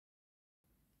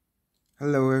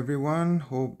Hello everyone,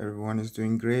 hope everyone is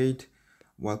doing great.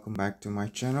 Welcome back to my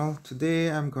channel.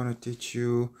 Today I'm gonna teach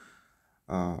you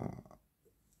uh,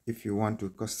 if you want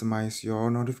to customize your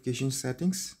notification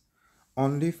settings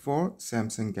only for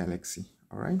Samsung Galaxy.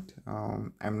 Alright,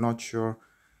 I'm not sure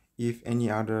if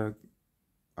any other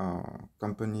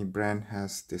company brand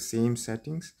has the same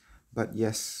settings, but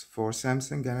yes, for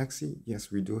Samsung Galaxy, yes,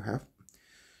 we do have.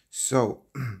 So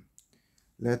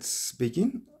let's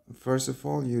begin. First of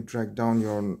all, you drag down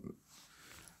your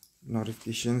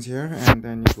notifications here and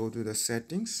then you go to the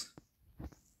settings.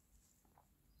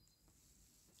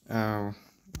 uh,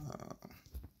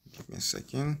 Give me a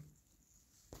second.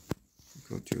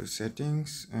 Go to your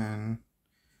settings and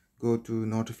go to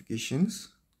notifications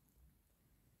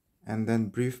and then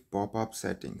brief pop-up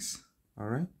settings. All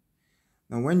right,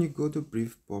 now when you go to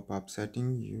brief pop-up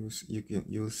setting,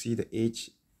 you'll see the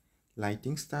edge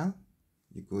lighting style.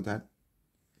 You go that.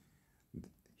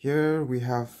 Here we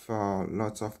have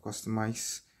lots of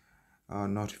customized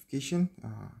notification.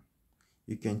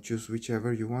 You can choose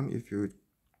whichever you want. If you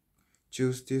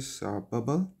choose this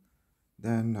bubble,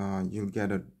 then you'll get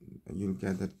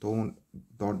the tone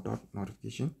dot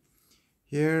notification.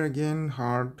 Here again,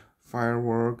 heart,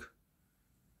 firework,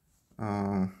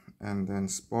 and then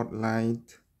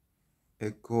spotlight,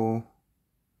 echo,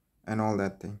 and all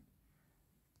that thing.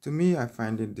 To me, I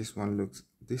find this one looks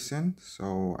decent,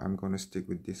 so I'm gonna stick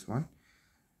with this one.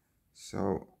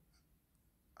 So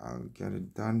I'll get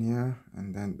it done here,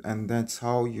 and that's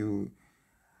how you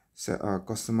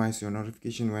customize your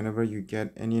notification. Whenever you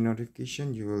get any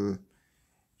notification,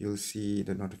 you'll see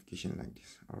the notification like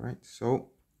this. All right,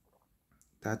 so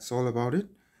that's all about it.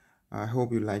 I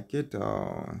hope you like it.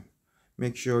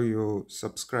 Make sure you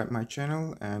subscribe my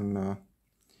channel and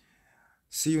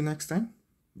see you next time.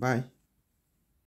 Bye.